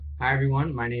Hi,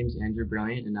 everyone. My name is Andrew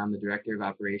Brilliant, and I'm the Director of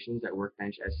Operations at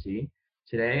Workbench SC.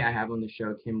 Today, I have on the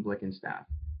show Kim Blickenstaff.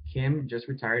 Kim just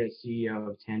retired as CEO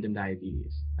of Tandem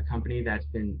Diabetes, a company that's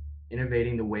been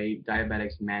innovating the way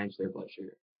diabetics manage their blood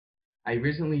sugar. I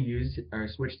recently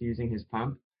switched to using his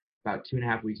pump about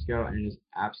 2.5 weeks ago, and it has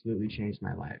absolutely changed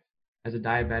my life. As a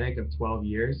diabetic of 12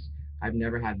 years, I've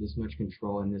never had this much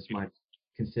control and this much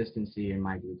consistency in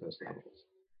my glucose levels.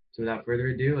 So without further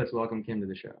ado, let's welcome Kim to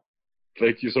the show.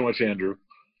 Thank you so much, Andrew.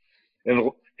 And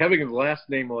having a last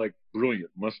name like Brilliant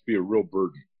must be a real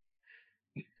burden.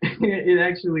 It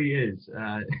actually is.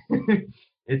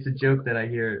 It's a joke that I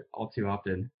hear all too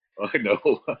often. I know.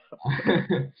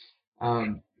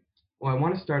 Well, I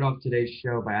want to start off today's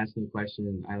show by asking a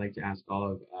question I like to ask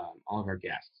all of our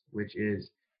guests, which is,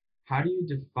 how do you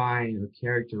define or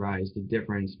characterize the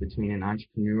difference between an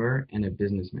entrepreneur and a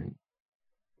businessman?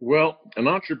 Well, an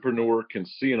entrepreneur can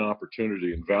see an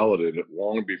opportunity and validate it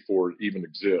long before it even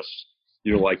exists,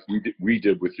 like we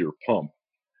did with your pump.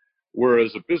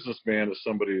 Whereas a businessman is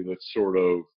somebody that sort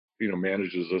of,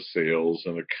 manages the sales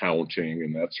and accounting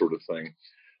and that sort of thing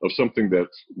of something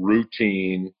that's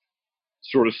routine,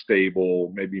 sort of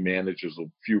stable, maybe manages a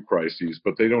few crises,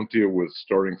 but they don't deal with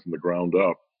starting from the ground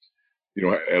up,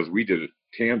 as we did at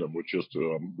Tandem, which is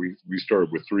we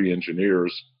started with 3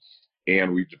 engineers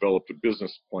and we developed a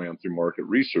business plan through market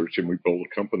research and we built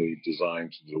a company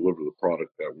designed to deliver the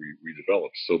product that we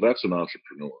developed. So that's an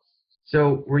entrepreneur.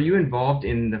 So were you involved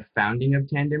in the founding of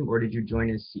Tandem, or did you join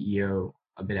as CEO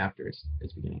a bit after its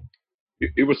beginning?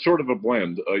 It was sort of a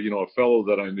blend. A fellow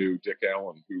that I knew, Dick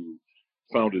Allen, who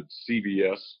founded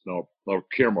CVS, now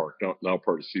Caremark, now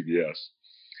part of CVS.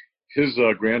 His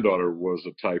granddaughter was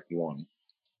a type 1,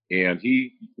 and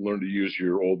he learned to use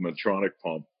your old Medtronic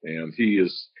pump, and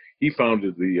he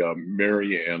founded the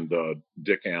Mary and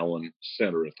Dick Allen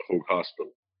Center at the Hoag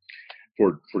Hospital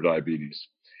for diabetes.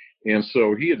 And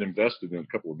so he had invested in a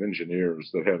couple of engineers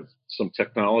that had some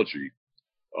technology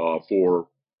for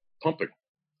pumping,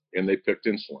 and they picked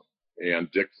insulin.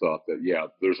 And Dick thought that,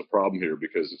 there's a problem here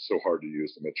because it's so hard to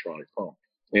use the Medtronic pump.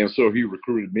 And so he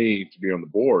recruited me to be on the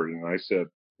board, and I said,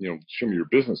 show me your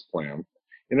business plan.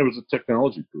 And it was a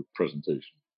technology presentation.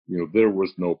 There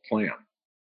was no plan.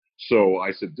 So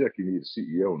I said, Dick, you need a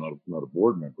CEO, not a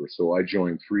board member. So I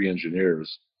joined 3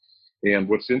 engineers. And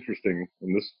what's interesting,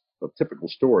 and this is a typical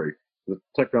story, the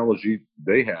technology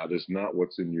they had is not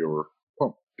what's in your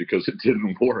pump because it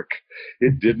didn't work.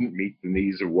 It didn't meet the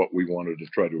needs of what we wanted to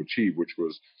try to achieve, which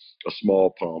was a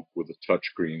small pump with a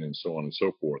touchscreen and so on and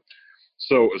so forth.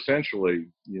 So essentially,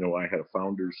 I had a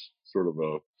founder's sort of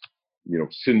a,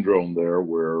 syndrome there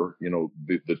where,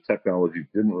 the technology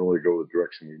didn't really go the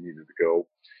direction we needed to go.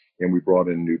 And we brought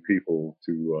in new people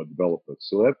to develop it.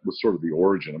 So that was sort of the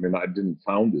origin. I mean, I didn't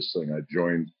found this thing. I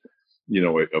joined,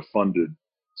 a funded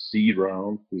seed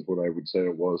round is what I would say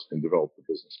it was, and developed the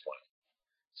business plan.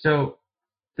 So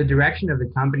the direction of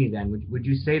the company then, would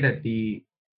you say that the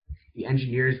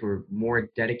engineers were more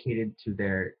dedicated to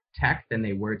their tech than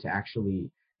they were to actually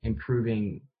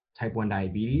improving type 1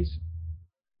 diabetes?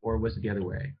 Or was it the other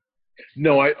way?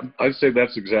 No, I'd say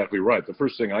that's exactly right. The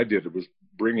first thing I did was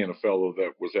bring in a fellow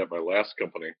that was at my last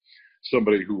company,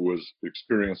 somebody who was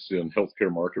experienced in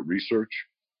healthcare market research.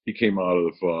 He came out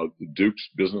of the Duke's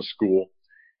Business School,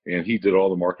 and he did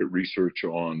all the market research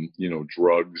on,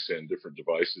 drugs and different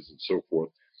devices and so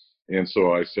forth. And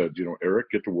so I said,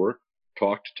 Eric, get to work,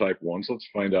 talk to type 1s. Let's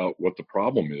find out what the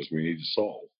problem is we need to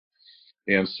solve.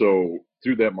 And so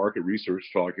through that market research,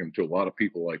 talking to a lot of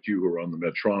people like you who are on the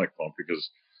Medtronic pump, because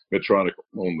Medtronic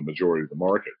owned the majority of the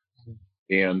market.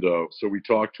 And so we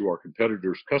talked to our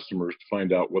competitors' customers to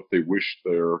find out what they wished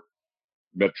their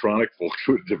Medtronic folks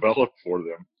would develop for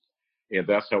them. And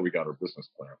that's how we got our business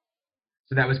plan.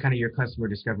 So that was kind of your customer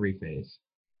discovery phase.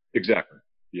 Exactly.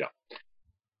 Yeah.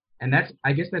 And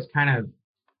I guess that's kind of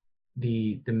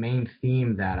the main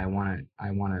theme that I want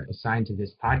to assign to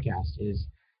this podcast is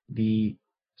the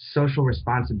social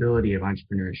responsibility of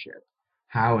entrepreneurship.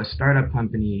 How a startup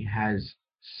company has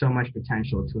so much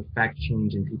potential to affect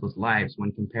change in people's lives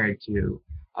when compared to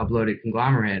a bloated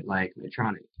conglomerate like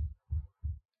Medtronic.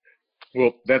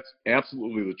 Well, that's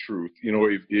absolutely the truth.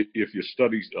 If you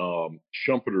study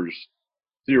Schumpeter's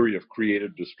theory of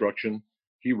creative destruction,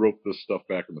 he wrote this stuff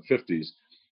back in the 50s.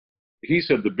 He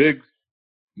said the big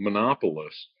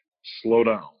monopolists slow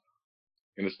down,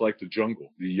 and it's like the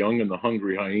jungle. The young and the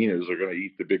hungry hyenas are going to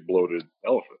eat the big bloated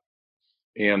elephant.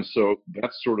 And so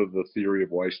that's sort of the theory of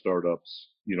why startups,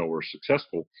 were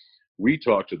successful. We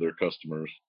talked to their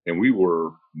customers, and we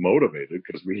were motivated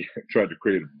because we tried to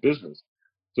create a business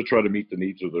to try to meet the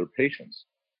needs of their patients.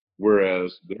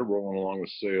 whereas they're rolling along with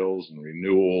sales and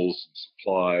renewals and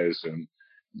supplies, and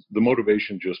the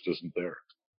motivation just isn't there.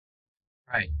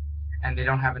 Right. And they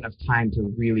don't have enough time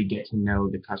to really get to know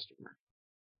the customer.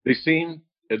 They seem,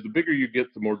 as the bigger you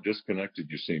get, the more disconnected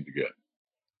you seem to get.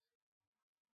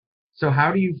 So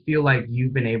how do you feel like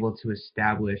you've been able to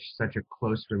establish such a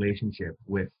close relationship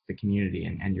with the community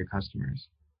and your customers?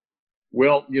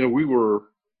 Well, we were,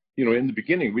 in the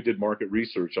beginning, we did market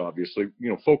research, obviously,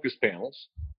 focus panels.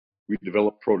 We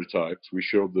developed prototypes. We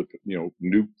showed the,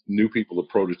 new people the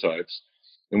prototypes,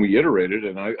 and we iterated.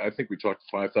 And I think we talked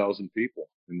to 5,000 people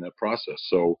in that process.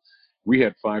 So we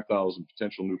had 5,000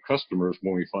 potential new customers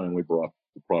when we finally brought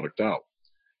the product out.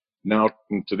 Now,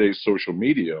 in today's social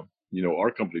media,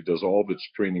 our company does all of its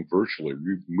training virtually.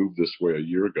 We moved this way a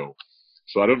year ago.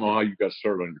 So I don't know how you got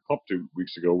started on your pump 2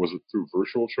 weeks ago. Was it through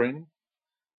virtual training?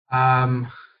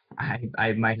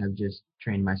 I might have just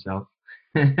trained myself.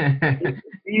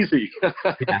 Easy.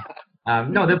 Yeah.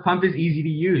 No, the pump is easy to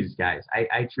use, guys.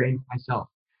 I trained myself.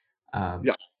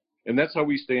 Yeah. And that's how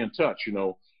we stay in touch.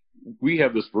 We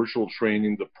have this virtual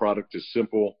training. The product is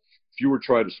simple. If you were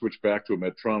trying to switch back to a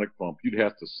Medtronic pump, you'd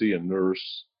have to see a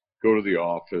nurse, go to the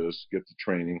office, get the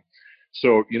training.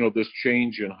 So, this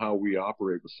change in how we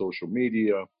operate with social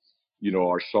media,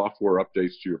 our software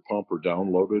updates to your pump are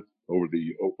downloaded over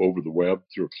the web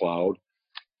through a cloud.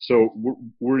 So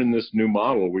we're in this new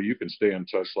model where you can stay in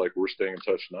touch like we're staying in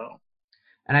touch now.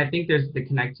 And I think the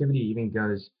connectivity even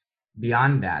goes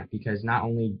beyond that, because not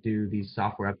only do these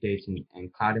software updates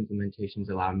and cloud implementations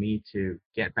allow me to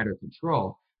get better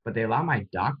control, but they allow my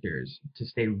doctors to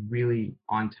stay really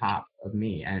on top of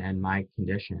me and my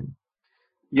condition.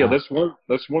 Yeah, that's one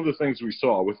of the things we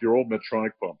saw with your old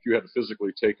Medtronic pump. You had to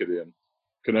physically take it in,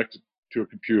 connect it to a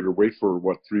computer, wait for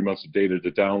 3 months of data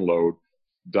to download.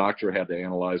 Doctor had to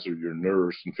analyze, or your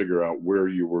nurse, and figure out where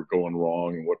you were going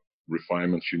wrong and what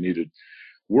refinements you needed.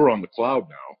 We're on the cloud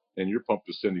now, and your pump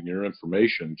is sending your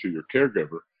information to your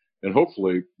caregiver, and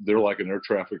hopefully they're like an air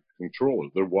traffic controller.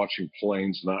 They're watching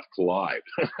planes not collide.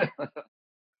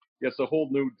 Yeah, it's a whole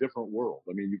new, different world.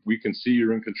 I mean, we can see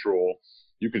you're in control.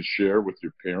 You can share with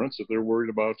your parents if they're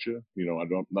worried about you.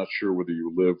 I'm not sure whether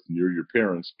you live near your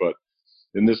parents, but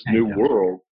in this new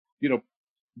world,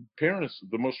 parents,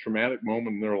 the most traumatic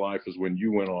moment in their life is when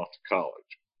you went off to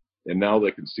college, and now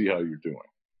they can see how you're doing.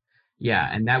 Yeah,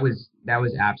 and that was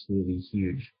absolutely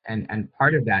huge. And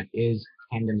part of that is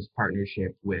Tandem's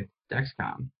partnership with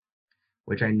Dexcom,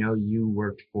 which I know you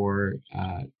worked for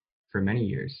many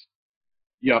years.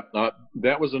 Yeah,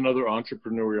 that was another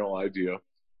entrepreneurial idea.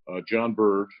 John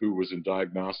Bird, who was in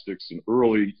diagnostics and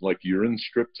early, like urine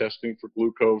strip testing for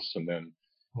glucose, and then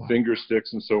finger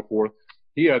sticks and so forth,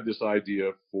 he had this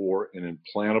idea for an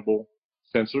implantable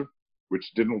sensor,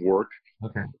 which didn't work.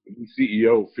 Okay. The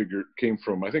CEO came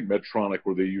from, I think, Medtronic,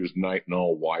 where they used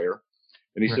nitinol wire.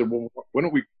 And he said, well, why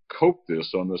don't we coat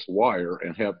this on this wire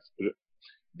and have it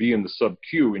be in the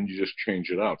sub-Q, and you just change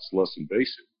it out. It's less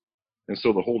invasive. And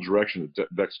so the whole direction of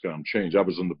Dexcom changed. I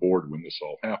was on the board when this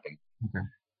all happened. Okay.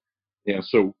 And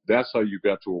so that's how you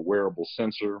got to a wearable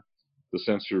sensor. The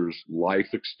sensor's life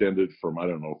extended from,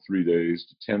 3 days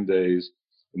to 10 days.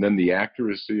 And then the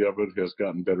accuracy of it has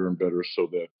gotten better and better, so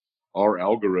that our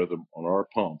algorithm on our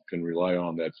pump can rely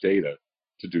on that data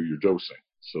to do your dosing.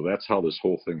 So that's how this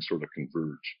whole thing sort of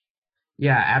converged.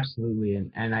 Yeah, absolutely.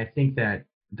 And I think that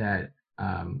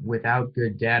without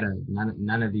good data,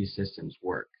 none of these systems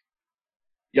work.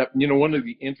 Yep. One of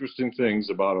the interesting things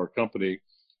about our company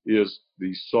is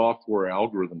the software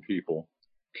algorithm people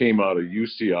came out of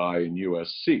UCI and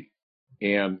USC.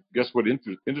 And guess what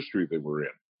industry they were in?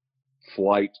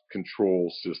 Flight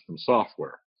control system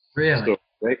software. Really? So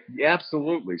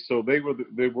absolutely. So they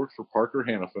worked for Parker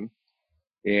Hannifin,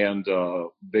 and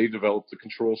they developed the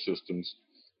control systems.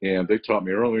 And they taught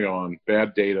me early on: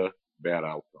 bad data, bad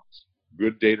outcomes.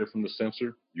 Good data from the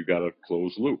sensor, you got a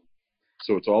closed loop.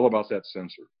 So it's all about that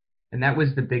sensor. And that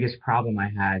was the biggest problem I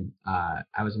had.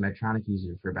 I was a Medtronic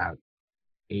user for about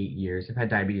 8 years. I've had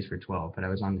diabetes for 12, but I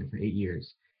was on there for 8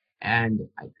 years. And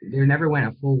there never went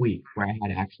a full week where I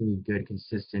had actually good,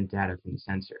 consistent data from the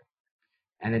sensor.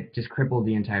 And it just crippled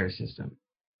the entire system.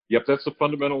 Yep, that's the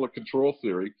fundamental of control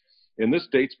theory. And this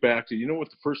dates back to,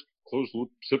 what the first closed loop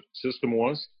system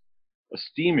was? A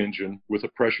steam engine with a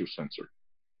pressure sensor.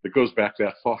 It goes back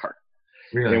that far.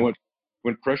 Really? And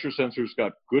when pressure sensors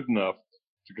got good enough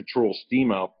to control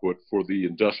steam output for the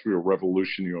industrial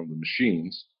revolution on the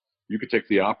machines, you could take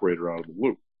the operator out of the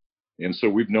loop. And so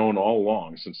we've known all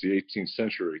along, since the 18th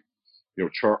century,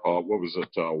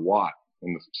 Watt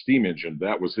and the steam engine,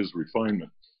 that was his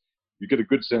refinement. You get a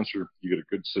good sensor, you get a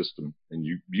good system, and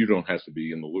you don't have to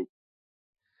be in the loop.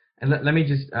 And let me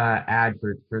just add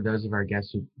for those of our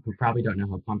guests who probably don't know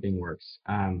how pumping works.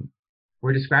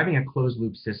 We're describing a closed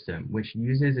loop system, which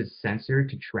uses a sensor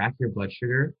to track your blood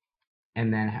sugar,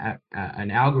 and then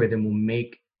an algorithm will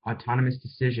make autonomous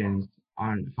decisions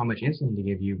on how much insulin to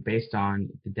give you based on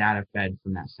the data fed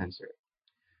from that sensor.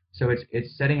 So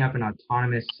it's setting up an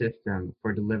autonomous system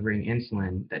for delivering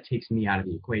insulin that takes me out of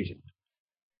the equation.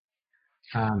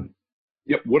 Um,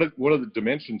 Yeah, what are the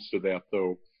dimensions to that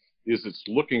though? Is it's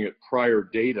looking at prior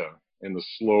data and the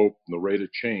slope and the rate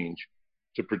of change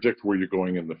to predict where you're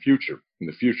going in the future. And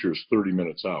the future is 30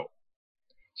 minutes out.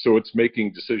 So it's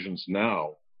making decisions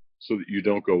now so that you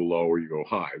don't go low or you go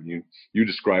high. You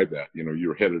describe that.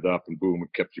 You're headed up and boom,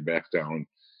 it kept you back down.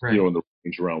 right. In the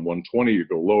range around 120, you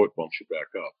go low, it bumps you back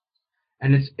up.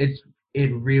 And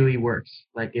it really works.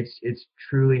 Like it's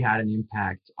truly had an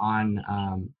impact on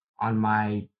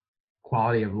my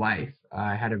quality of life.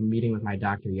 I had a meeting with my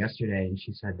doctor yesterday, and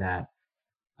she said that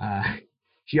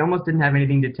she almost didn't have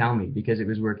anything to tell me because it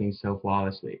was working so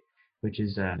flawlessly, which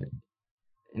is an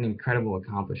incredible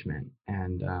accomplishment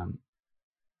and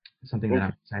something that Well,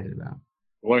 I'm excited about.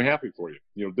 well, I'm happy for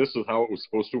you. This is how it was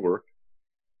supposed to work.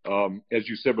 As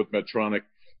you said with Medtronic,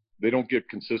 they don't get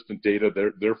consistent data.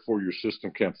 Therefore, your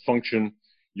system can't function.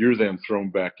 You're then thrown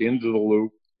back into the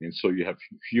loop. And so you have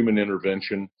human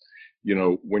intervention.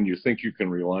 When you think you can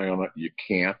rely on it, you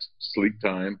can't. Sleep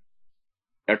time,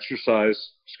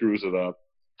 exercise screws it up.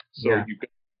 So Yeah. you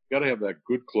got to have that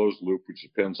good closed loop, which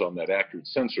depends on that accurate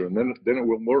sensor, and then it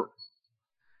will work.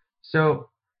 So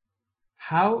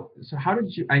how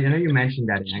did you? I know you mentioned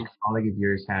that an ex-colleague of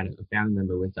yours had a family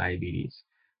member with diabetes,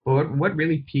 but what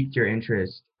really piqued your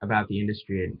interest about the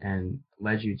industry and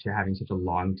led you to having such a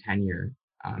long tenure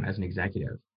as an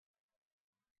executive?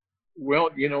 Well,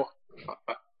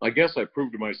 I guess I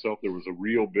proved to myself there was a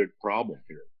real big problem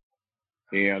here.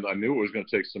 And I knew it was going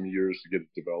to take some years to get it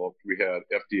developed. We had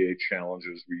FDA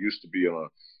challenges. We used to be in a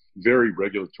very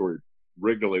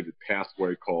regulated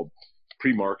pathway called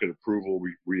pre-market approval.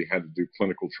 We had to do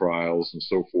clinical trials and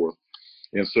so forth.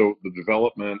 And so the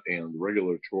development and the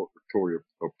regulatory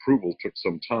approval took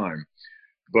some time.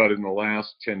 But in the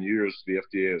last 10 years, the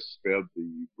FDA has sped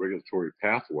the regulatory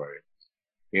pathway.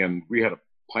 And we had a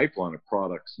pipeline of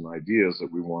products and ideas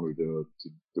that we wanted to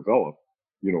develop,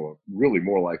 really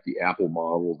more like the Apple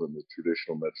model than the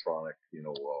traditional Medtronic,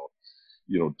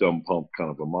 dumb pump kind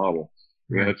of a model.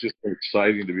 And Right. it's just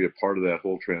exciting to be a part of that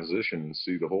whole transition and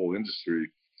see the whole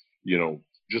industry,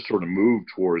 just sort of move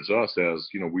towards us as,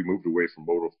 we moved away from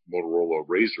Motorola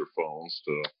Razr phones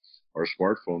to our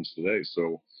smartphones today.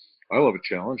 So I love a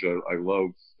challenge. I love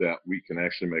that we can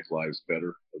actually make lives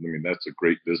better. I mean, that's a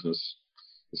great business.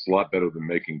 It's a lot better than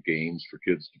making games for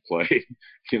kids to play,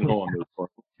 on their phone.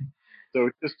 So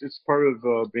it's part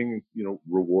of being,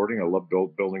 rewarding. I love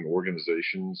building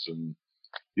organizations, and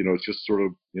it's just sort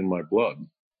of in my blood.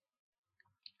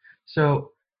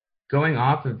 So going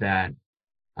off of that,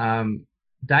 um,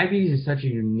 diabetes is such a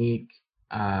unique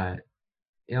uh,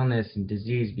 illness and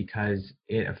disease because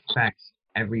it affects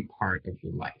every part of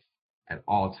your life at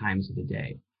all times of the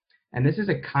day. And this is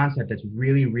a concept that's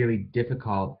really, really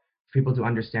difficult for people to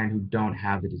understand who don't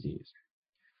have the disease.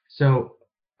 So,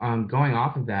 going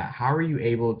off of that, how are you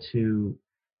able to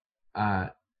uh,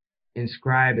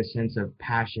 inscribe a sense of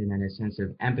passion and a sense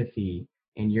of empathy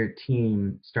in your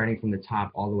team, starting from the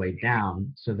top all the way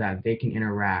down, so that they can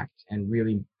interact and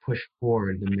really push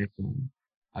forward the mission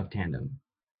of Tandem?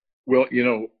 Well,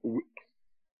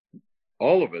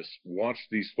 all of us watched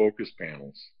these focus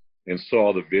panels and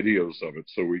saw the videos of it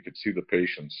so we could see the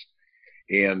patients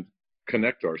and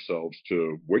connect ourselves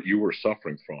to what you were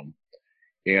suffering from.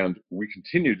 And we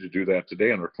continue to do that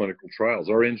today in our clinical trials.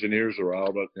 Our engineers are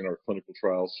out in our clinical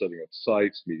trials, setting up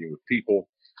sites, meeting with people.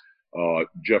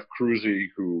 Jeff Cruzy,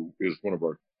 who is one of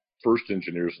our first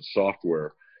engineers in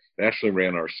software, actually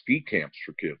ran our ski camps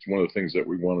for kids. One of the things that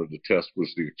we wanted to test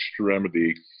was the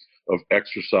extremity of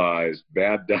exercise,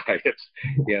 bad diet,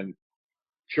 and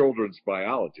children's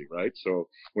biology, right? So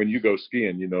when you go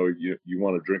skiing, you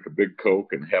want to drink a big Coke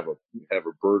and have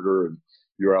a burger, and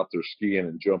you're out there skiing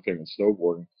and jumping and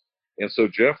snowboarding. And so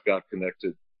Jeff got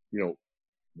connected,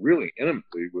 really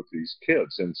intimately with these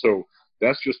kids. And so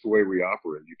that's just the way we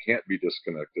operate. You can't be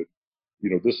disconnected.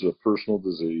 This is a personal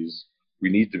disease. We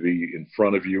need to be in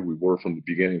front of you. We were from the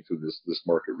beginning through this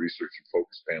market research and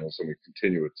focus panels, and we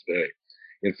continue it today.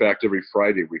 In fact, every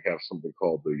Friday we have something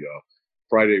called the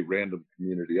Friday Random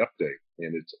Community Update,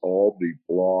 and it's all the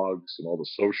blogs and all the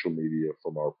social media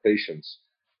from our patients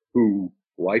who,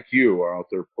 like you, are out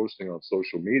there posting on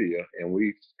social media, and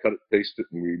we cut it, paste it,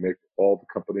 and we make all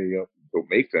the company, don't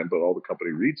make them, but all the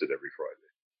company reads it every Friday.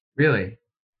 Really?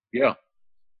 Yeah.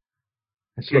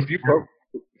 That's So good.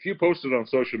 if you posted on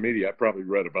social media, I probably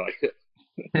read about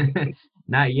it.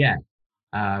 Not yet,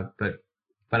 but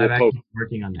I'm We'll post. actually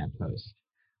working on that post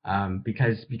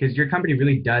because your company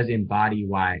really does embody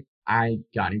why I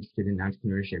got interested in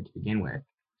entrepreneurship to begin with,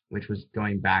 which was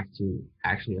going back to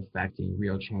actually affecting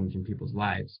real change in people's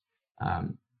lives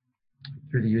um,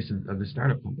 through the use of the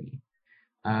startup company.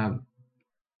 Um,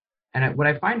 what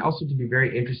I find also to be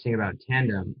very interesting about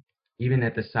Tandem, even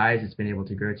at the size it's been able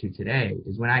to grow to today,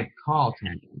 is when I call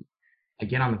Tandem, I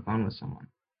get on the phone with someone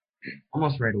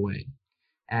almost right away.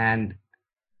 And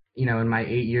in my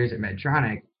 8 years at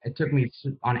Medtronic, it took me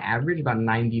on average about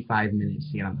 95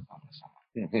 minutes to get on the phone with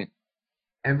someone Mhm.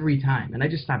 every time. And I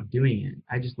just stopped doing it.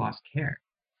 I just lost care.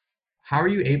 How are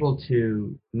you able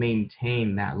to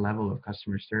maintain that level of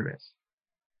customer service?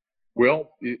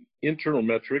 Well, internal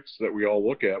metrics that we all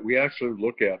look at, we actually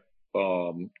look at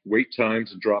wait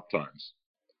times and drop times.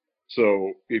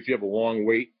 So if you have a long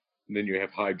wait, then you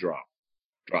have high drop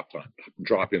time,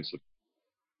 drop incident.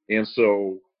 And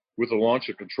so with the launch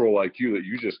of Control IQ that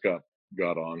you just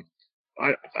got on,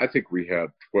 I think we had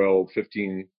 12,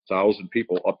 15,000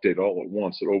 people update all at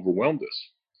once. It overwhelmed us.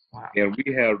 Wow. And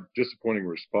we had disappointing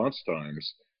response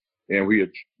times. And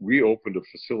we opened a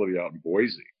facility out in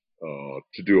Boise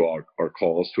to do our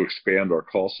calls, to expand our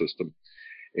call system.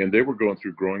 And they were going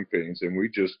through growing pains, and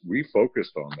we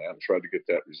focused on that and tried to get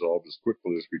that resolved as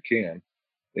quickly as we can.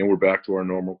 And we're back to our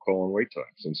normal call and wait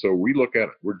times. And so we look at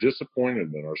it. We're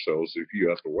disappointed in ourselves if you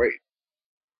have to wait.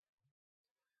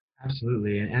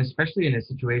 Absolutely. And especially in a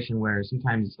situation where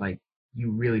sometimes it's like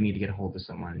you really need to get a hold of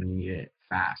someone and you need it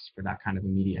fast for that kind of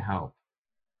immediate help.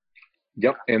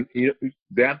 Yep, and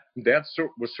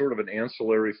was sort of an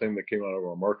ancillary thing that came out of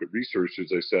our market research.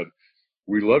 As I said,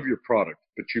 we love your product,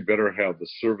 but you better have the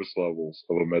service levels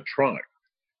of a Medtronic.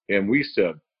 And we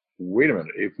said, wait a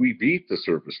minute, if we beat the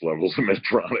service levels of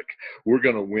Medtronic, we're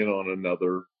going to win on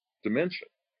another dimension.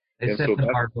 They And set so the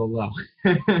bar so low.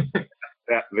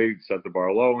 that they set the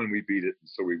bar low, and we beat it, and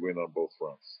so we win on both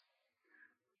fronts.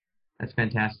 That's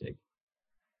fantastic.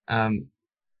 Um,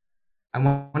 I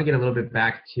want to get a little bit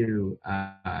back to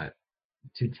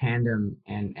Tandem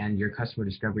and your customer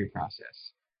discovery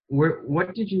process. What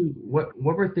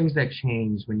were things that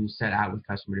changed when you set out with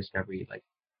customer discovery, like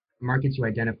markets you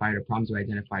identified or problems you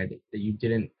identified that you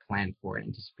didn't plan for and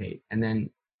anticipate, and then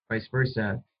vice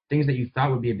versa, things that you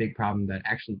thought would be a big problem that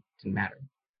actually didn't matter?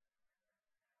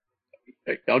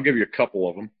 I'll give you a couple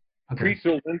of them. Okay.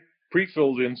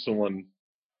 Pre-filled insulin,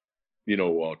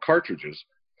 cartridges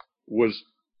was,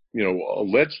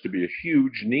 alleged to be a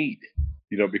huge need,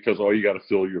 because all you got to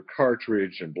fill your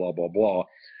cartridge and blah, blah, blah.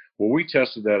 Well, we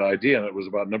tested that idea, and it was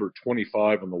about number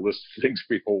 25 on the list of things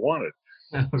people wanted.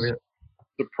 Oh, really?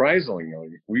 Surprisingly,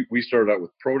 we started out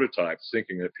with prototypes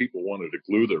thinking that people wanted to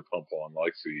glue their pump on,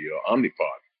 like the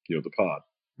Omnipod, the pod.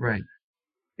 Right.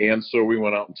 And so we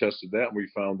went out and tested that, and we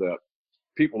found that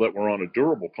people that were on a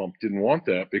durable pump didn't want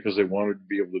that because they wanted to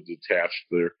be able to detach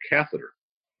their catheter.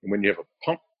 And when you have a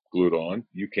pump glued on,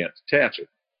 you can't detach it.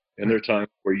 And there are times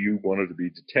where you wanted to be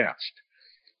detached.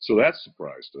 So that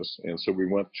surprised us. And so we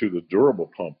went to the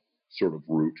durable pump sort of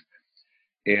route.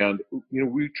 And,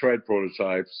 we tried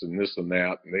prototypes and this and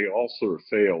that, and they all sort of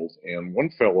failed. And one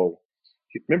fellow,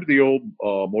 remember the old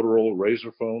Motorola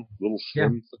Razr phone, little Yeah.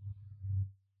 slim?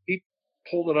 He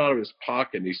pulled it out of his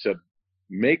pocket and he said,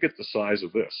 make it the size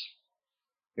of this.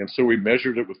 And so we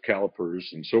measured it with calipers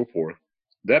and so forth.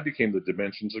 That became the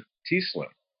dimensions of T-Slim.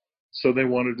 So they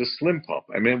wanted a slim pump.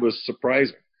 I mean, it was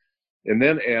surprising. And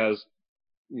then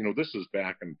this was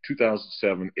back in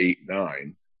 2007, 8,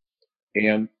 9.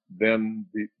 And then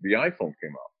the iPhone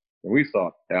came out. And we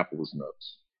thought Apple was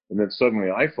nuts. And then suddenly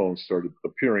iPhones started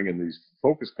appearing in these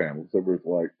focus panels that were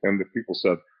like, and the people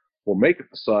said, well, make it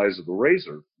the size of the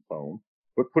Razr phone,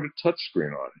 but put a touch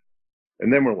screen on it.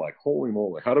 And then we're like, holy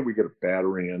moly, how do we get a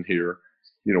battery in here?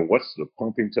 What's the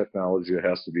pumping technology that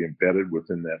has to be embedded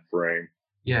within that frame?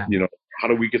 Yeah. How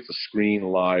do we get the screen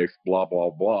live, blah, blah,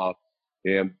 blah.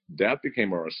 And that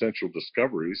became our essential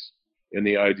discoveries and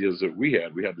the ideas that we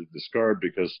had to discard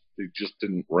because they just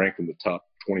didn't rank in the top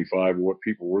 25 of what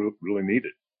people really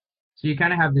needed. So you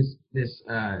kind of have these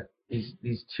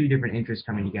two different interests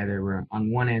coming together where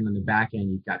on one end, on the back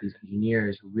end, you've got these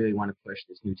engineers who really want to push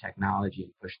this new technology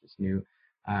and push this new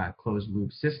closed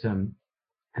loop system.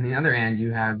 And the other end,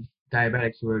 you have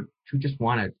diabetics who just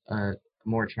want a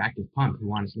more attractive pump, who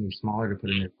want something smaller to put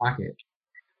in their pocket.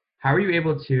 How are you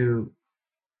able to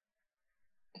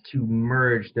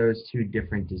merge those two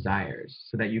different desires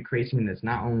so that you create something that's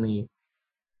not only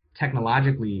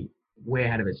technologically way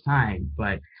ahead of its time,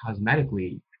 but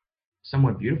cosmetically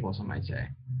somewhat beautiful, some might say.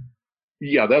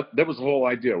 Yeah, that was the whole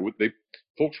idea.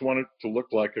 Folks wanted to look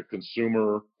like a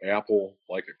consumer Apple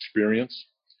like experience.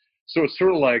 So it's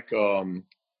sort of like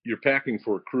you're packing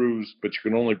for a cruise, but you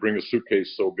can only bring a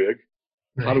suitcase so big.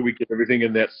 How do Right. we get everything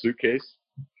in that suitcase?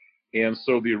 And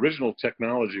so the original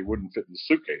technology wouldn't fit in the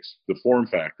suitcase, the form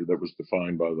factor that was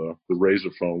defined by the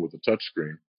Razor phone with the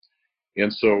touchscreen.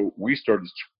 And so we started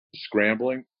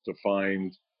scrambling to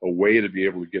find a way to be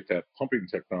able to get that pumping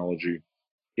technology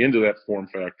into that form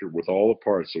factor with all the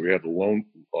parts. So we had to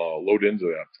load into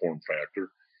that form factor.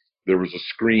 There was a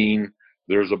screen,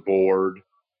 there's a board,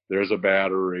 there's a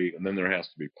battery, and then there has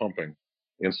to be pumping.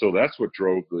 And so that's what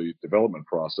drove the development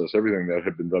process. Everything that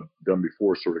had been done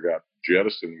before sort of got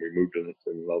jettisoned. We moved in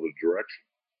another direction.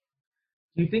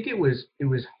 Do you think it was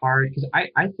hard? Because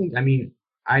I think, I mean,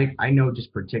 I know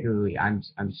just particularly I'm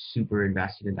super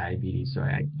invested in diabetes, so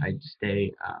I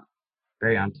stay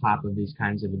very on top of these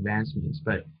kinds of advancements.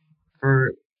 But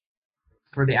for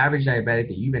for the average diabetic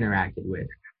that you've interacted with,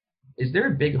 is there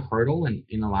a big hurdle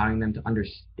in allowing them to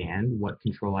understand what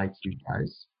Control IQ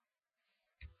does?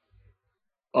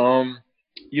 Um,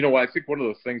 I think one of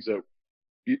the things that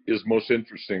is most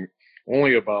interesting,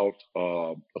 only about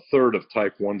a third of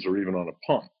type 1s are even on a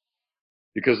pump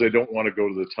because they don't want to go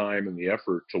to the time and the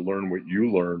effort to learn what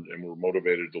you learned and were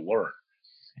motivated to learn.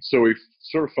 So we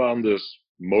sort of found this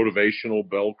motivational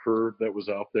bell curve that was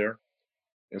out there.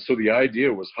 And so the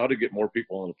idea was how to get more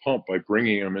people on the pump by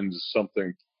bringing them into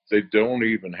something they don't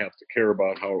even have to care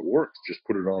about how it works. Just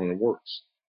put it on and it works.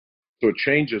 So it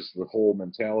changes the whole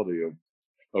mentality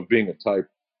of being a type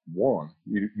 1.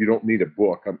 You don't need a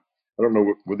book. I don't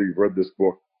know whether you've read this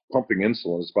book, Pumping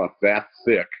Insulin. It's about that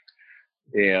thick,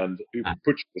 and it Uh,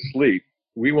 puts you to sleep.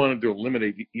 We wanted to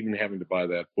eliminate even having to buy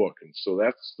that book, and so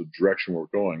that's the direction we're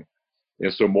going.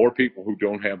 And so more people who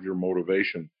don't have your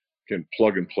motivation can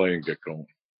plug and play and get going.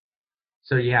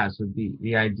 so yeah, so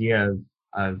the idea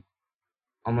of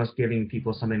almost giving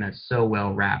people something that's so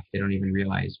well wrapped they don't even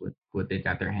realize what they've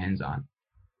got their hands on.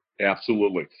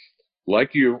 Absolutely.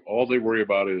 Like you, all they worry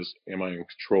about is, am I in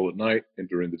control at night and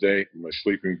during the day? Am I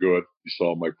sleeping good? You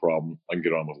solve my problem. I can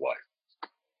get on with life.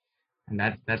 And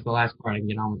that's the last part. I can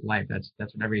get on with life. That's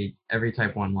what every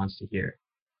type one wants to hear.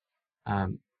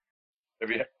 Um,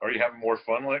 Are you having more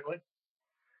fun lately?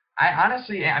 I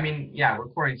honestly, I mean, yeah, we're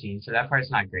quarantined, so that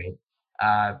part's not great.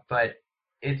 But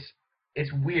it's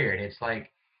it's weird. It's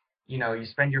like, you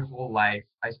spend your whole life.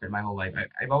 I spent my whole life.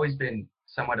 I've always been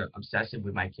somewhat obsessive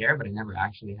with my care, but I never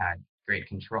actually had great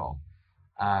control.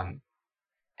 Um,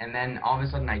 and then all of a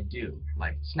sudden I do.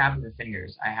 Like snap of the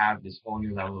fingers, I have this whole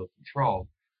new level of control,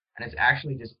 and it's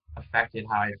actually just affected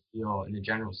how I feel in a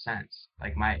general sense.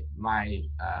 Like my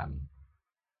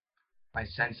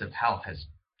sense of health has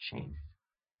changed.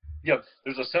 Yeah,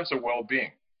 there's a sense of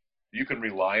well-being. You can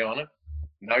rely on it.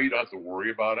 Now you don't have to worry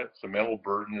about it. The mental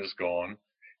burden is gone,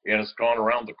 and it's gone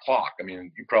around the clock. I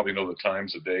mean, you probably know the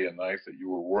times of day and night that you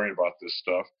were worrying about this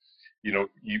stuff. You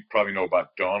probably know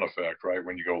about dawn effect, right?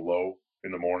 When you go low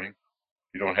in the morning,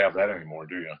 you don't have that anymore,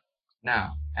 do you? No,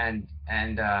 and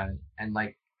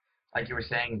like you were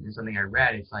saying, in something I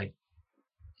read, it's like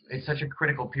it's such a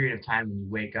critical period of time when you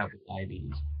wake up with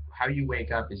diabetes. How you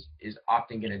wake up is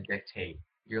often going to dictate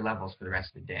your levels for the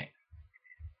rest of the day.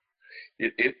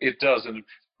 It does. And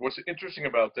what's interesting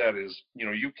about that is,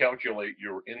 you calculate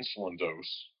your insulin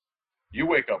dose. You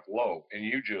wake up low and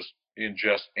you just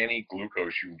ingest any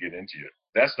glucose you can get into you.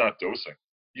 That's not dosing.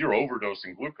 You're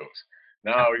overdosing glucose.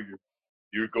 Now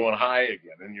you're going high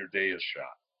again and your day is shot.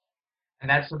 And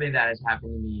that's something that has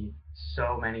happened to me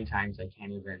so many times I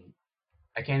can't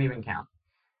even count.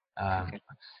 Um,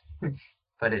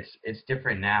 but it's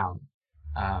different now,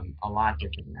 a lot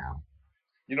different now.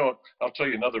 I'll tell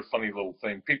you another funny little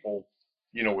thing. People,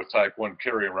 with type 1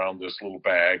 carry around this little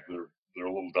bag, their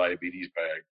little diabetes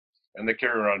bag, and they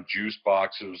carry around juice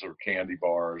boxes or candy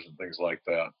bars and things like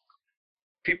that.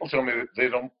 People tell me that they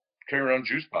don't carry around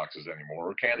juice boxes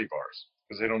anymore or candy bars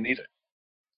because they don't need it.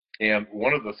 And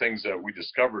one of the things that we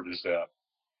discovered is that,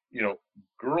 you know,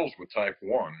 girls with type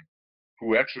 1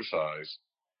 who exercise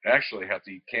actually have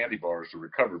to eat candy bars to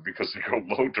recover because they go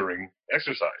low during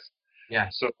exercise. Yeah,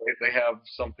 So they have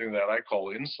something that I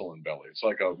call insulin belly. It's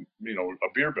like a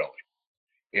beer belly.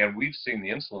 And we've seen the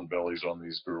insulin bellies on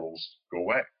these girls go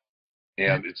away. is it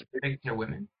And it's a big, specific to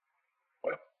women?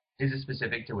 well, Is it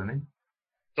specific to women?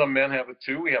 some men have it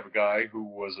too. We have a guy who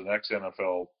was an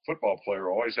ex-NFL football player,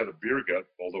 always had a beer gut,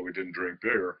 although he didn't drink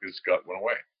beer, his gut went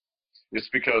away. It's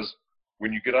because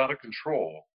when you get out of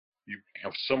control, you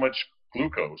have so much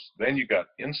glucose, then you got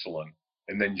insulin,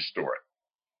 and then you store it.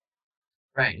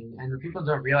 Right, and what people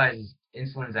don't realize is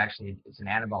insulin is actually, it's an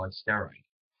anabolic steroid.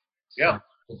 Yeah.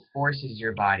 So it forces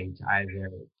your body to either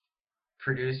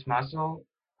produce muscle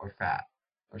or fat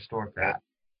or store And, fat.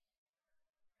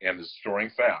 and it's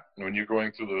storing fat. And when you're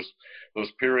going through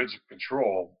those periods of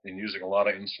control and using a lot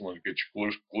of insulin to get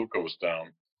your glucose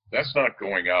down, that's not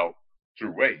going out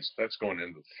through waste. That's going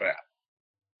into the fat.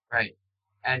 Right.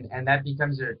 And that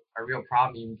becomes a real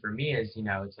problem even for me is,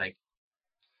 it's like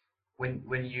when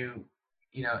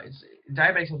it's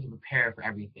diabetics have to prepare for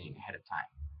everything ahead of time.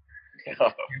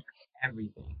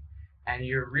 Everything. And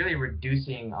you're really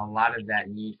reducing a lot of that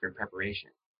need for preparation,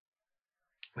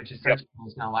 which is Yep. such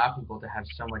it's going to allow people to have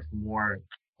so much more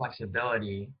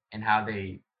flexibility in how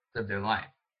they live their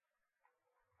life.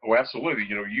 Oh, absolutely.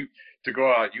 You to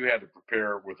go out, you had to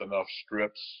prepare with enough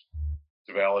strips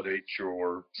to validate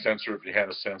your sensor. If you had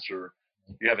a sensor,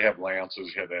 you had to have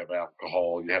lances, you had to have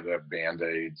alcohol, you had to have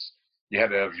Band-Aids, you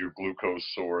had to have your glucose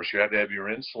source, you had to have your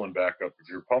insulin backup if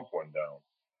your pump went down.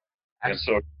 And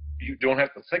so you don't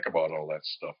have to think about all that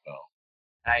stuff now.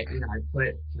 I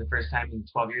put for the first time in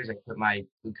 12 years, I put my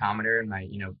glucometer and my,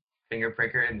 finger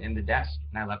pricker in the desk,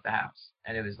 and I left the house,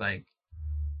 and it was like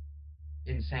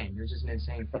insane. It was just an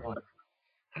insane feeling.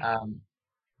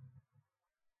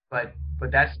 But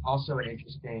that's also an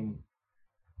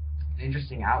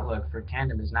interesting outlook for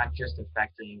Tandem. Is not just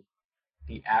affecting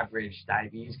the average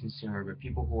diabetes consumer, but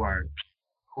people who are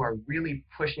really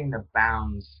pushing the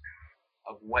bounds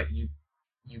of what you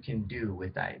can do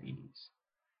with diabetes.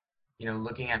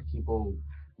 Looking at people,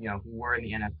 who were in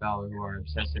the NFL or who are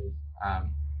obsessive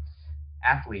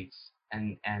athletes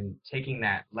and taking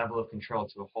that level of control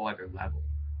to a whole other level.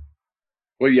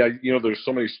 Well, yeah, there's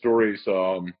so many stories.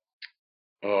 There's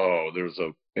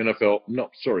a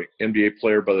NBA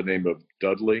player by the name of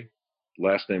Dudley.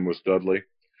 Last name was Dudley.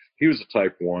 He was a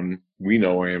type 1. We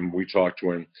know him. We talked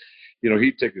to him.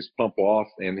 He'd take his pump off,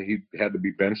 and he had to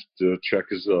be benched to check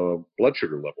his blood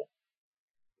sugar level.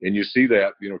 And you see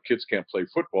that, kids can't play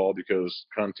football because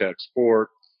contact sport,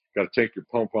 got to take your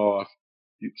pump off.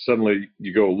 Suddenly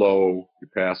you go low, you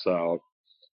pass out.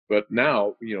 But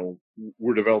now,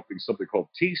 we're developing something called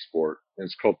T-Sport, and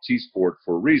it's called T-Sport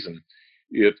for a reason.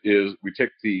 It is, we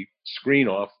take the screen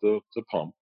off the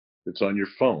pump. It's on your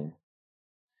phone,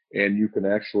 and you can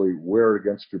actually wear it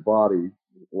against your body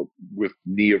with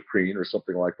neoprene or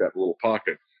something like that, little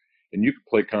pocket, and you can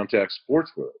play contact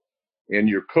sports with it. And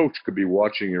your coach could be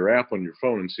watching your app on your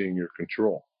phone and seeing your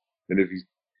control.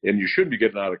 And you shouldn't be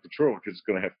getting out of control because it's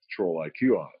going to have control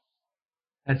IQ on it.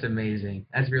 That's amazing.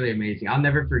 That's really amazing. I'll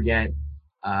never forget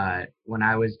when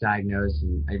I was diagnosed,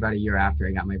 and about a year after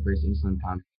I got my first insulin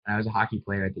pump. And I was a hockey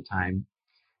player at the time,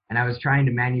 and I was trying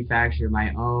to manufacture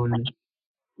my own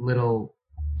little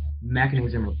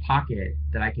mechanism or pocket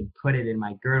that I could put it in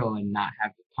my girdle and not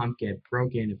have the pump get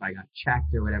broken if I got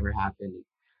checked or whatever happened.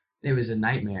 It was a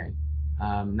nightmare.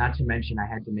 Not to mention I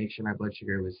had to make sure my blood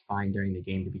sugar was fine during the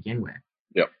game to begin with.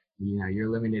 Yep. You're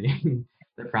eliminating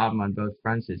the problem on both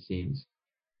fronts, it seems.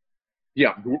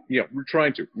 Yeah, we're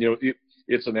trying to.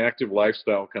 It's an active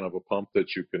lifestyle kind of a pump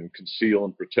that you can conceal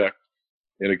and protect.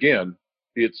 And again,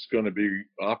 it's going to be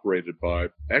operated by,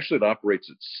 actually it operates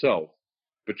itself,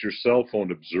 but your cell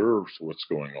phone observes what's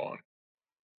going on.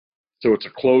 So it's a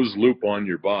closed loop on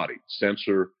your body,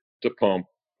 sensor to pump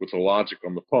with the logic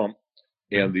on the pump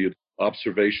and the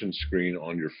observation screen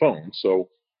on your phone. So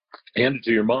hand it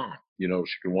to your mom. She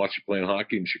can watch you playing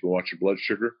hockey and she can watch your blood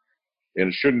sugar. And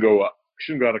it shouldn't go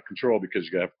out of control because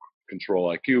you have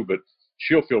control IQ, but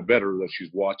she'll feel better that she's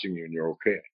watching you and you're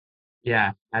okay.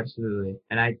 Yeah, absolutely.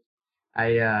 And I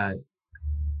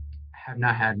have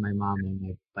not had my mom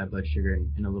on my blood sugar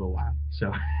in a little while,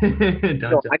 so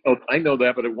I know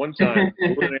that, but at one time,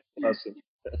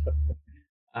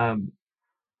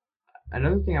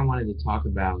 another thing I wanted to talk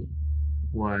about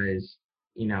was,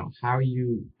 how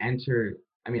you enter.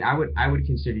 I mean, I would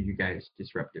consider you guys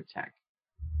disruptive tech,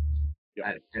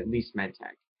 at least med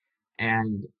tech,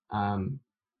 and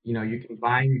you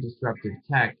combine disruptive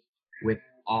tech with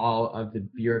all of the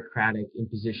bureaucratic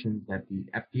impositions that the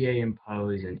FDA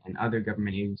impose and other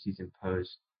government agencies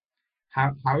impose.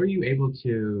 How are you able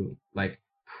to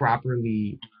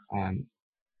properly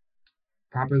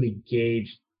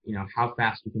gauge how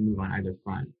fast you can move on either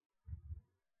front?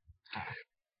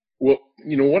 Well,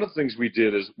 one of the things we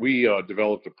did is we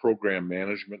developed a program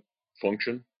management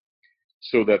function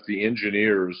so that the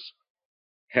engineers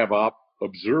have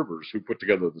observers who put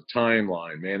together the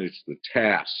timeline, manage the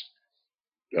tasks,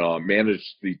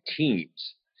 manage the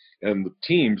teams. And the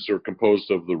teams are composed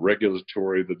of the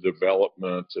regulatory, the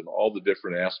development, and all the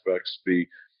different aspects, the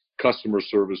customer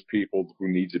service people who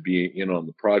need to be in on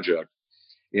the project.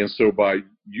 And so by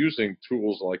using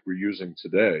tools like we're using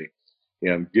today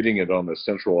and getting it on the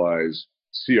centralized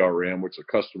CRM, which is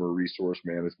a customer resource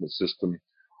management system,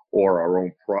 or our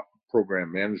own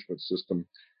program management system,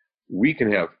 we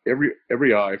can have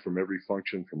every eye from every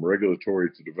function, from regulatory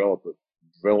to development,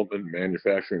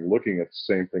 manufacturing, looking at the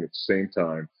same thing at the same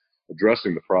time,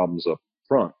 addressing the problems up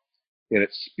front, and it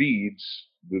speeds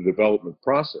the development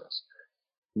process.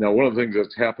 Now, one of the things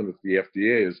that's happened at the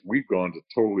FDA is we've gone to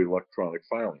totally electronic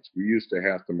filings. We used to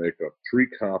have to make up 3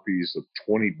 copies of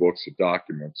 20 books of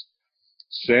documents,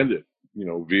 send it,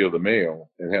 via the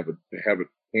mail, and have it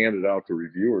handed out to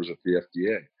reviewers at the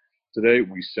FDA. Today,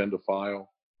 we send a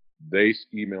file, they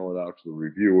email it out to the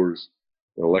reviewers,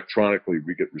 and electronically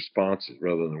we get responses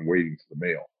rather than waiting for the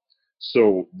mail.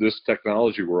 So this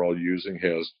technology we're all using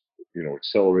has,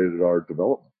 accelerated our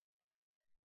development.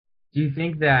 Do you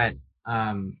think that,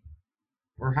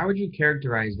 or how would you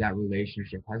characterize that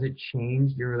relationship? Has it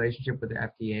changed your relationship with the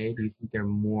FDA? Do you think they're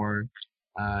more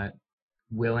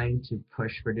willing to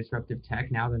push for disruptive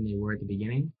tech now than they were at the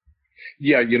beginning?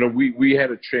 Yeah, we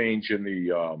had a change in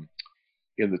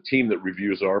the team that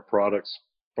reviews our products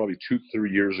probably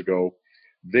 2-3 years ago.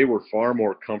 They were far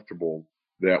more comfortable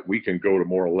that we can go to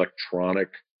more electronic,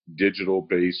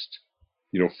 digital-based,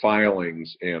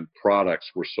 filings and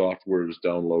products where software is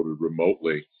downloaded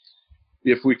remotely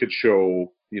if we could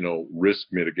show, risk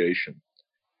mitigation.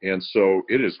 And so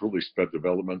it has really sped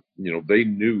development. They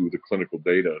knew the clinical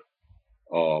data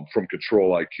from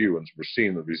Control IQ, and we're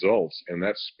seeing the results, and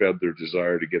that sped their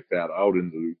desire to get that out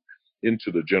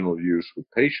into the general use with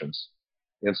patients.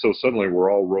 And so suddenly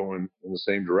we're all rowing in the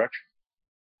same direction.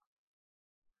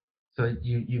 So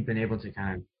you've been able to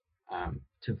kind of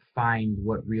to find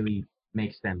what really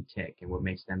makes them tick and what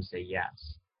makes them say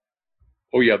yes.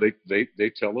 Oh yeah, they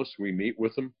tell us. We meet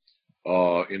with them.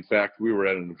 In fact, we were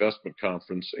at an investment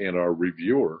conference, and our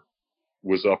reviewer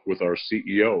was up with our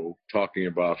CEO talking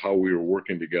about how we were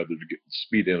working together to get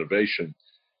speed innovation,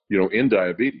 in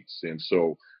diabetes. And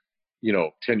so,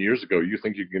 10 years ago, you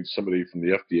think you can get somebody from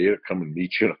the FDA to come and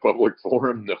meet you in a public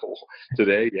forum? No.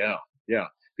 Today, yeah,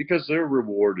 because they're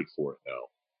rewarded for it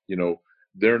now.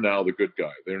 They're now the good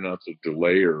guy. They're not the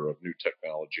delayer of new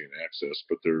technology and access,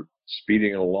 but they're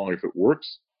speeding it along. If it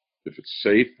works, if it's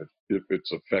safe, if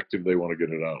it's effective, they want to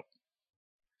get it out.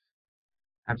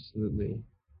 Absolutely.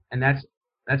 And that's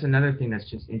another thing that's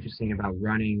just interesting about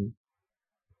running,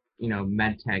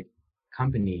 med tech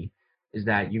company, is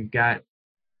that you've got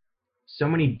so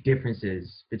many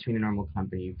differences between a normal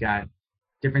company. You've got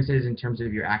differences in terms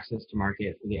of your access to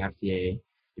market for the FDA.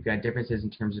 You've got differences in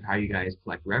terms of how you guys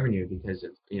collect revenue because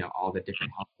of all the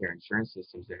different healthcare insurance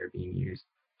systems that are being used.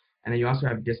 And then you also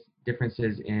have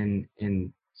differences in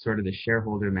sort of the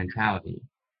shareholder mentality.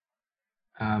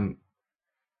 How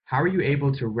are you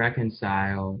able to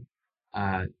reconcile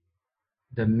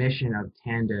the mission of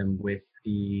Tandem with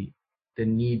the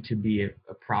need to be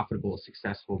a profitable,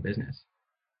 successful business?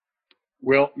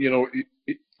 Well,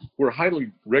 we're a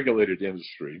highly regulated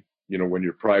industry. When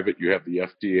you're private, you have the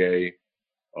FDA.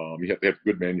 You have to have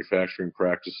good manufacturing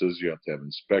practices. You have to have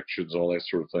inspections, all that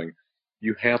sort of thing.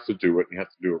 You have to do it. You have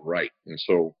to do it right. And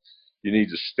so you need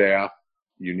to staff.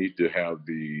 You need to have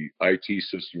the IT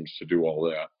systems to do all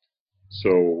that.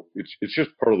 So it's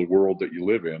just part of the world that you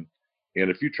live in. And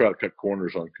if you try to cut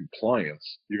corners on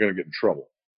compliance, you're going to get in trouble.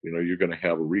 You're going to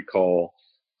have a recall.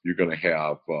 You're going to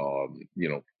have,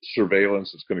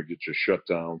 surveillance that's going to get you shut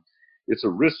down. It's a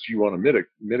risk you want to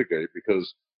mitigate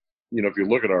because, if you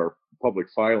look at our public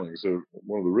filings,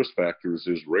 one of the risk factors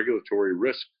is regulatory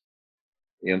risk.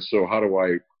 And so how do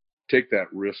I take that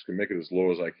risk and make it as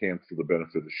low as I can for the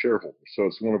benefit of shareholders? So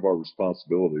it's one of our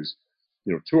responsibilities,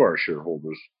 to our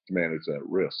shareholders to manage that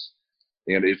risk.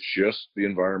 And it's just the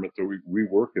environment that we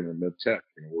work in med tech.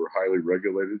 We're highly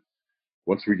regulated.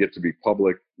 Once we get to be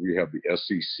public, we have the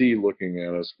SEC looking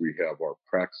at us. We have our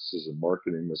practices in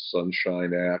marketing, the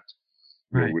Sunshine Act,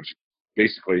 right, which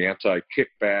basically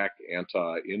anti-kickback,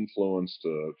 anti-influence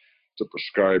to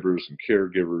prescribers and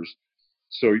caregivers.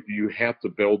 So you have to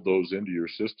build those into your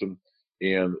system.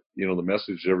 And, the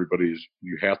message to everybody is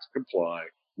you have to comply.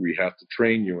 We have to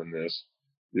train you in this.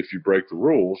 If you break the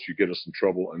rules, you get us in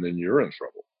trouble, and then you're in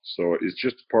trouble. So it's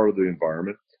just part of the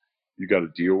environment. You got to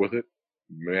deal with it,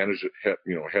 manage it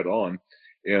head on.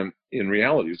 And in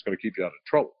reality, it's going to keep you out of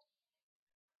trouble.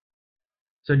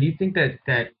 So do you think that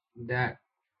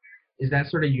is that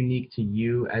sort of unique to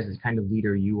you as the kind of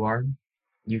leader you are?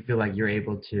 You feel like you're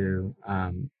able to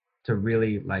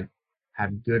really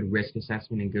have good risk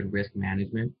assessment and good risk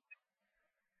management?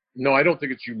 No, I don't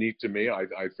think it's unique to me. I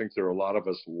think there are a lot of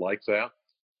us like that.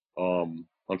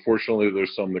 Unfortunately,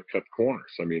 there's some that cut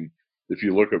corners. I mean, if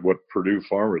you look at what Purdue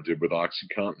Pharma did with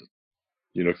OxyContin.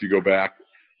 If you go back,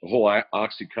 the whole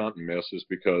OxyContin mess is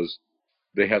because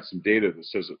they had some data that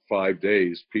says at 5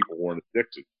 days people weren't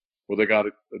addicted. Well, they got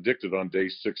addicted on day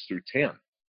 6 through 10.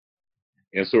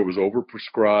 And so it was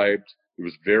overprescribed. It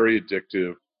was very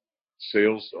addictive.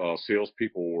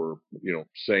 Salespeople were,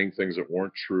 saying things that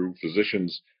weren't true.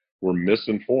 Physicians were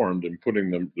misinformed and putting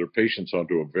their patients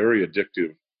onto a very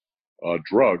addictive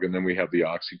drug. And then we have the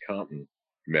OxyContin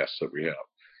mess that we have.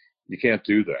 You can't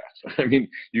do that. I mean,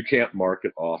 you can't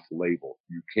market off label.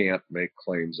 You can't make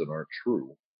claims that aren't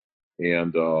true.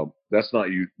 And that's not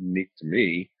unique to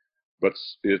me, but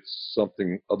it's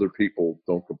something other people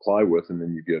don't comply with, and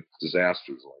then you get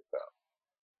disasters like that.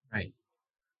 Right.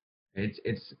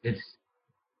 It's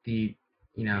the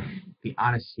the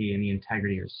honesty and the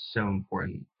integrity are so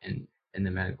important in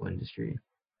the medical industry.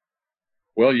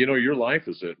 Well, your life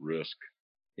is at risk,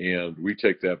 and we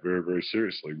take that very, very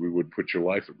seriously. We would put your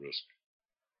life at risk.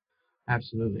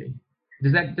 Absolutely.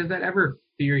 Does that ever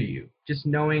fear you? Just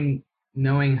knowing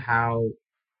how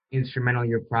instrumental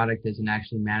your product is in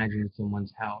actually managing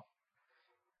someone's health.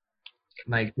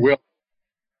 Well,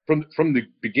 from the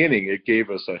beginning, it gave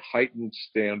us a heightened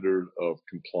standard of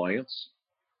compliance,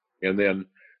 and then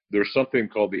there's something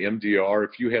called the MDR.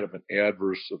 If you have an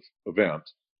adverse event,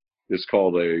 it's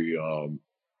called a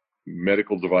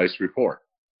medical device report.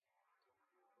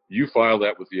 You file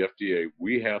that with the FDA.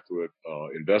 We have to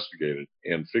investigate it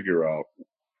and figure out,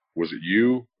 was it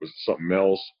you? Was it something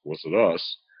else? Was it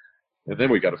us? And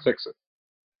then we got to fix it.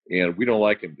 And we don't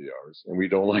like MDRs, and we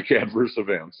don't like adverse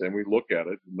events, and we look at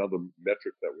it. Another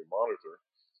metric that we monitor.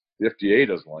 The FDA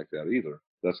doesn't like that either.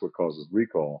 That's what causes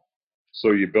recall.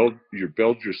 So you build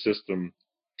your system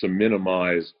to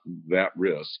minimize that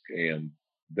risk, and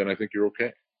then I think you're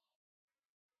okay.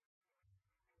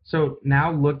 So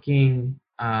now looking,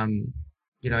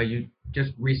 you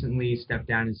just recently stepped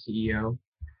down as CEO.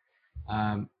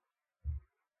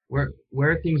 Where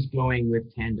are things going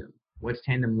with Tandem? What's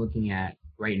Tandem looking at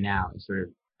right now, sort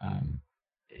of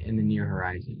in the near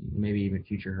horizon, maybe even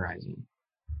future horizon?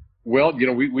 Well,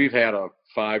 we've had a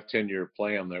 5-10 year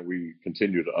plan that we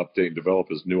continue to update and develop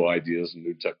as new ideas and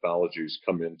new technologies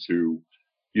come into,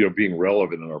 being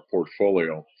relevant in our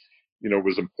portfolio. It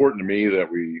was important to me that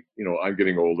I'm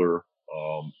getting older.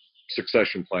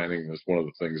 Succession planning is one of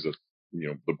the things that,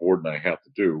 the board and I have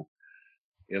to do.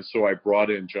 And so I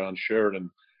brought in John Sheridan,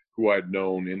 who I'd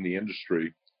known in the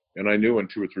industry, and I knew in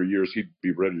 2 or 3 years he'd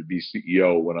be ready to be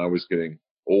CEO when I was getting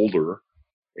older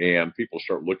and people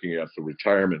start looking at the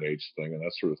retirement age thing and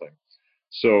that sort of thing.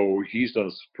 So he's done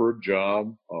a superb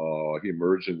job. He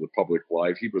emerged into the public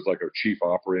life. He was like our chief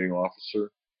operating officer,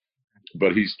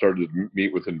 but he started to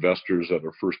meet with investors at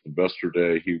our first investor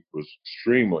day. He was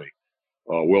extremely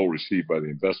well received by the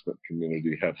investment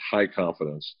community, had high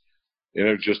confidence. And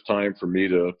it was just time for me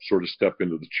to sort of step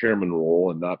into the chairman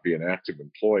role and not be an active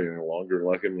employee any longer and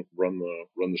let him run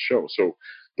the show. So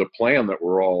the plan that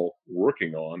we're all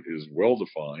working on is well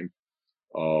defined.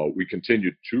 We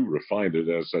continue to refine it.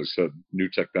 As I said, new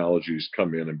technologies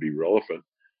come in and be relevant.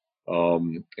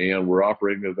 And we're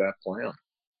operating to that plan.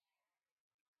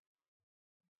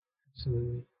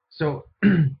 Absolutely. So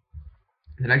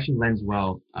that actually lends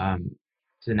well to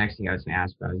the next thing I was going to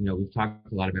ask about. We've talked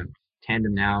a lot about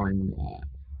Tandem now and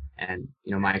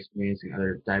my experience and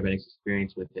other diabetics'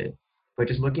 experience with it. But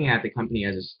just looking at the company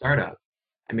as a startup,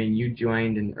 I mean, you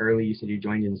joined you said you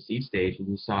joined in the seed stage and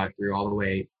you saw it through all the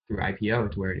way through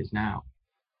IPO to where it is now.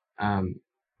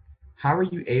 How are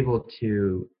you able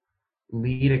to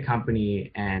lead a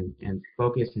company and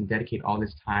focus and dedicate all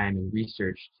this time and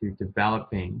research to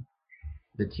developing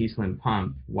the t:slim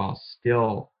pump while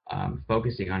still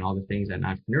focusing on all the things that an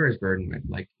entrepreneur is burdened with,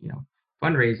 like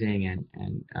fundraising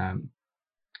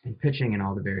and pitching and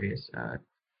all the various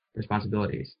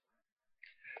responsibilities?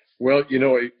 Well,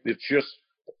 it's just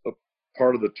a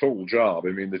part of the total job.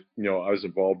 I mean, I was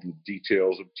involved in the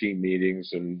details of team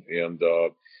meetings and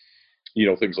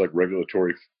things like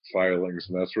regulatory filings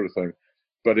and that sort of thing.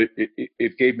 But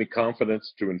it gave me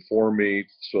confidence to inform me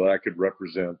so that I could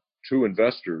represent to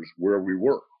investors where we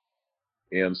were.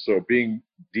 And so being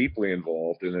deeply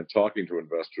involved and then talking to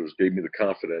investors gave me the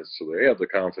confidence, so they have the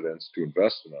confidence to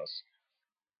invest in us.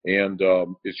 And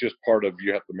it's just part of,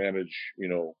 you have to manage,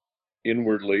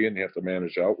 inwardly and you have to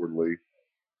manage outwardly,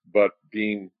 but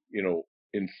being,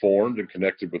 informed and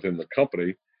connected within the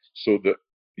company so that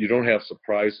you don't have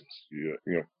surprises.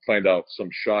 You find out some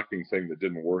shocking thing that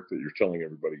didn't work that you're telling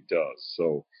everybody does.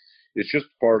 So it's just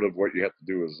part of what you have to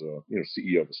do as a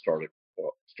CEO of a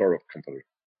startup company.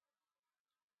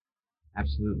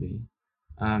 Absolutely.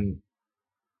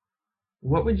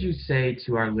 What would you say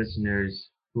to our listeners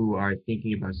who are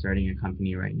thinking about starting a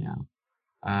company right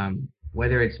now?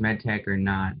 Whether it's medtech or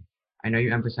not, I know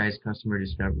you emphasize customer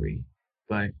discovery,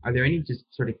 but are there any just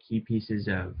sort of key pieces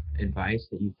of advice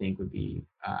that you think would be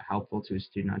helpful to a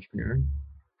student entrepreneur?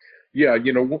 Yeah,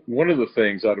 one of the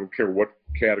things, I don't care what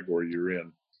category you're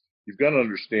in, you've got to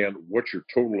understand what your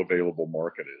total available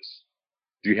market is.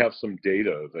 Do you have some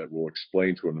data that will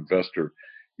explain to an investor,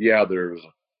 yeah, there's,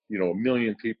 a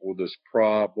million people with this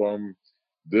problem.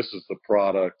 This is the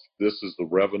product. This is the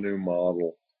revenue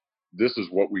model. This is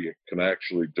what we can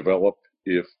actually develop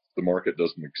if the market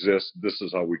doesn't exist. This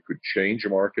is how we could change a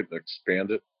market and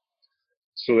expand it.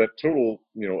 So that total,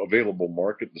 available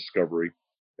market discovery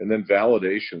and then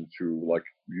validation through, like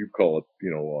you call it,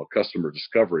 customer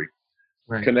discovery,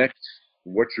 Right. connect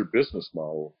what your business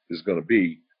model is going to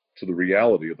be to the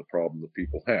reality of the problem that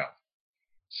people have.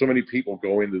 So many people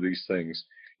go into these things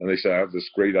and they say, I have this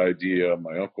great idea.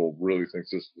 My uncle really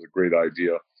thinks this is a great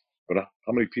idea. But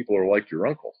how many people are like your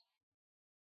uncle?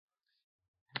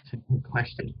 That's a good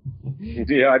question.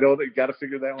 Yeah, I know. They got to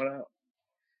figure that one out.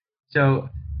 So,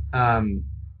 um,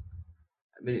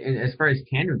 I mean, and as far as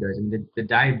Tandem goes, I mean, the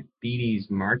diabetes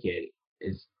market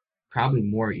is probably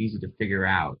more easy to figure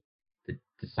out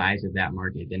the size of that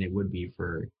market than it would be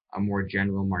for a more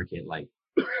general market like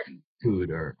food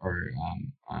or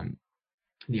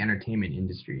the entertainment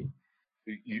industry.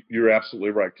 You're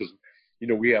absolutely right because,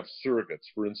 we have surrogates.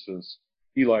 For instance,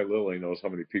 Eli Lilly knows how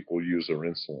many people use their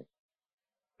insulin.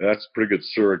 That's a pretty good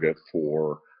surrogate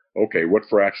for, okay, what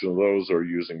fraction of those are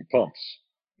using pumps?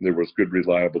 There was good,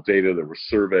 reliable data. There were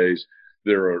surveys.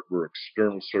 There were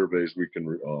external surveys we can,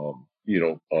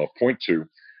 point to.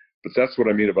 But that's what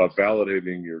I mean about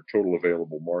validating your total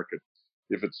available market.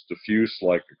 If it's diffuse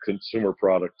like a consumer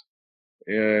product,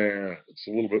 it's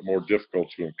a little bit more difficult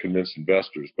to convince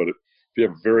investors. But if you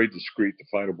have a very discrete,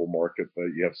 definable market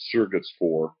that you have surrogates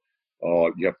for,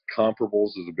 you have comparables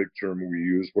is a big term we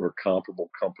use. What are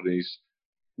comparable companies?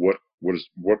 What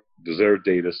does their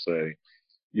data say?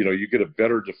 You get a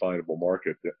better definable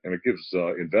market, and it gives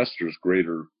investors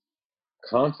greater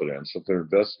confidence that they're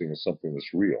investing in something that's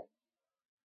real.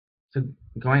 So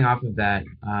going off of that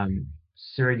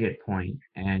surrogate point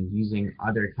and using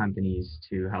other companies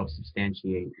to help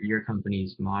substantiate your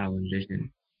company's model and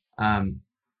vision, um,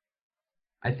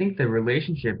 I think the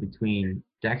relationship between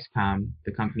Dexcom,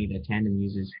 the company that Tandem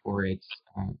uses for its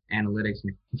analytics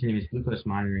and continuous glucose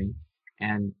monitoring,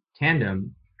 and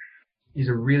Tandem is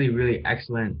a really, really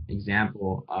excellent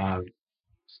example of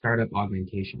startup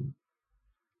augmentation.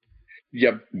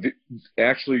 Yeah,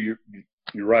 actually,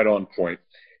 you're right on point.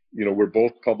 We're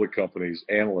both public companies.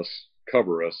 Analysts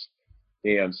cover us,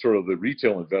 and sort of the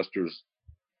retail investors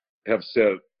have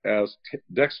said, as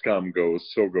Dexcom goes,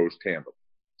 so goes Tandem.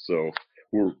 So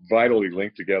we're vitally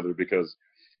linked together because,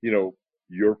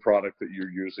 your product that you're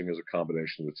using is a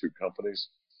combination of the two companies.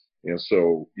 And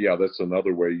so, yeah, that's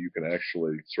another way you can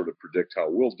actually sort of predict how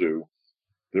we'll do.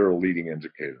 They're a leading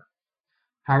indicator.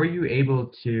 How are you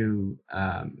able to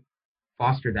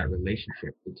foster that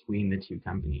relationship between the two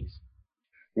companies?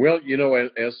 Well,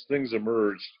 as things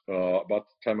emerged, about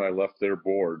the time I left their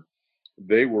board,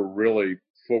 they were really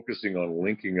focusing on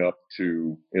linking up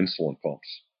to insulin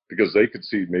pumps because they could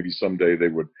see maybe someday they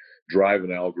would drive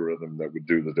an algorithm that would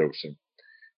do the dosing.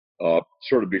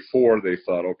 Sort of before they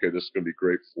thought, okay, this is going to be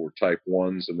great for type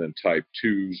 1s and then type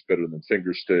 2s, better than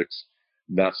finger sticks,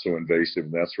 not so invasive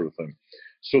and that sort of thing.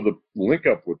 So the link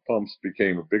up with pumps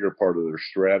became a bigger part of their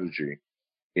strategy,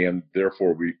 and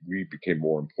therefore we became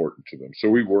more important to them. So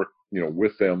we worked,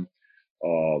 with them.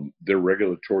 Their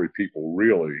regulatory people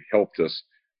really helped us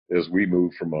as we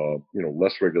moved from a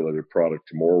less regulated product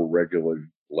to more regulated,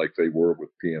 like they were with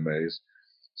PMAs.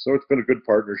 So it's been a good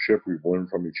partnership. We've learned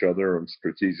from each other, and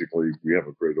strategically, we have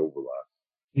a great overlap.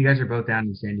 You guys are both down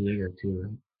in San Diego too,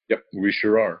 right? Yep, we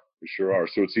sure are. We sure are.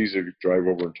 So it's easy to drive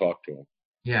over and talk to them.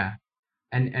 Yeah.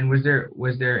 And was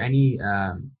there any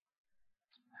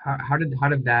how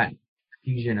did that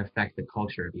fusion affect the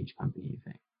culture of each company, you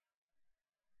think?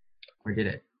 Or did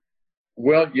it?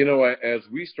 Well, as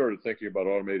we started thinking about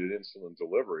automated insulin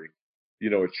delivery,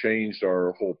 it changed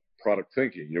our whole product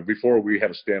thinking. Before we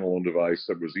had a standalone device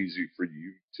that was easy for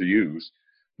you to use.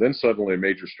 Then suddenly a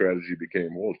major strategy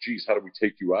became, well, geez, how do we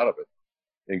take you out of it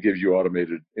and give you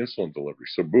automated insulin delivery?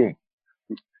 So boom,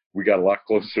 we got a lot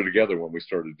closer together when we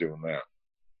started doing that.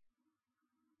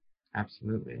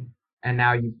 Absolutely. And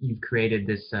now you've created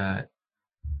this I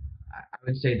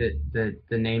would say that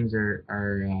the names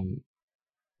are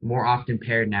more often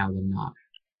paired now than not.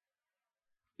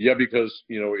 Yeah, because,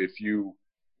 if you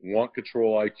want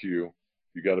control IQ,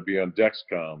 you got to be on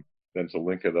Dexcom. then to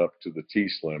link it up to the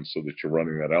T-Slim so that you're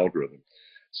running that algorithm.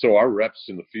 So our reps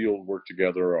in the field work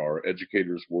together, our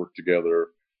educators work together.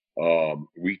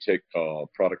 We take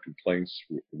product complaints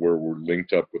where we're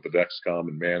linked up with the Dexcom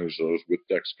and manage those with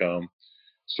Dexcom.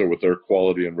 So with their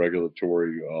quality and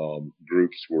regulatory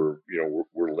groups, we're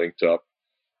linked up.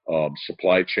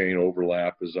 Supply chain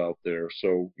overlap is out there.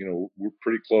 So, we're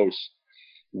pretty close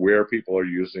where people are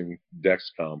using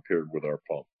Dexcom paired with our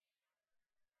pump.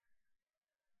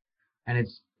 And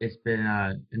it's been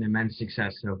an immense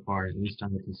success so far, at least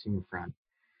on the consumer front.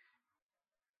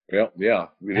 Well, yeah,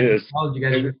 it and is. You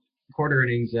guys reported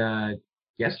earnings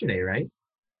yesterday, right?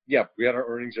 Yeah, we had our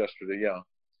earnings yesterday. Yeah,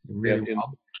 really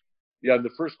well. Yeah, in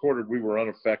the first quarter we were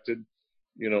unaffected.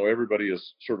 Everybody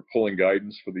is sort of pulling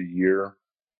guidance for the year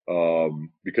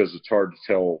because it's hard to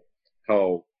tell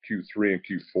how Q3 and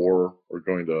Q4 are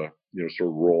going to sort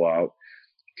of roll out.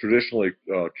 Traditionally,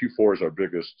 Q4 is our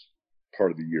biggest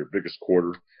part of the year, biggest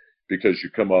quarter, because you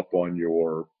come up on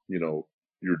your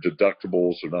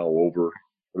deductibles are now over.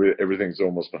 Everything's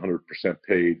almost 100%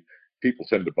 paid. People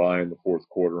tend to buy in the fourth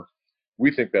quarter.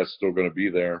 We think that's still going to be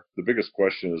there. The biggest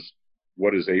question is,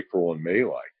 what is April and May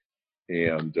like?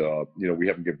 And, we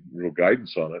haven't given real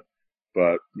guidance on it,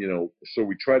 but, so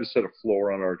we try to set a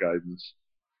floor on our guidance,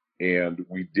 and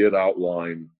we did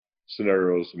outline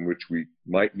scenarios in which we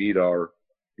might meet our,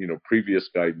 previous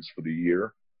guidance for the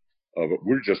year, but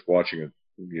we're just watching it,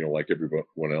 like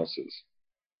everyone else is.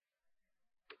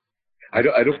 I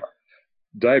don't,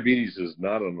 diabetes is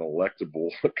not an electable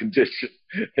condition,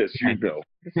 as you know.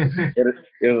 And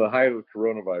in the height of the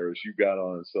coronavirus, you got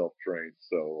on and self-trained.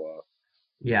 So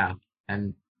yeah,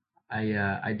 and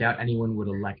I doubt anyone would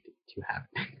elect to have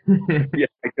it. Yeah,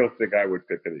 I don't think I would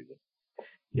pick it either.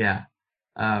 Yeah.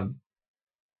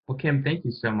 Well, Kim, thank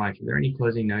you so much. Are there any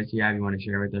closing notes you want to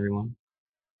share with everyone?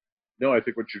 No, I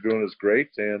think what you're doing is great,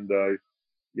 and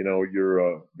you're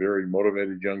a very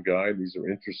motivated young guy. These are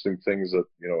interesting things that,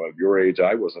 at your age,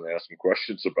 I wasn't asking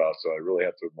questions about. So I really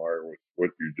have to admire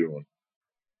what you're doing.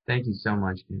 Thank you so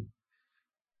much, Kim.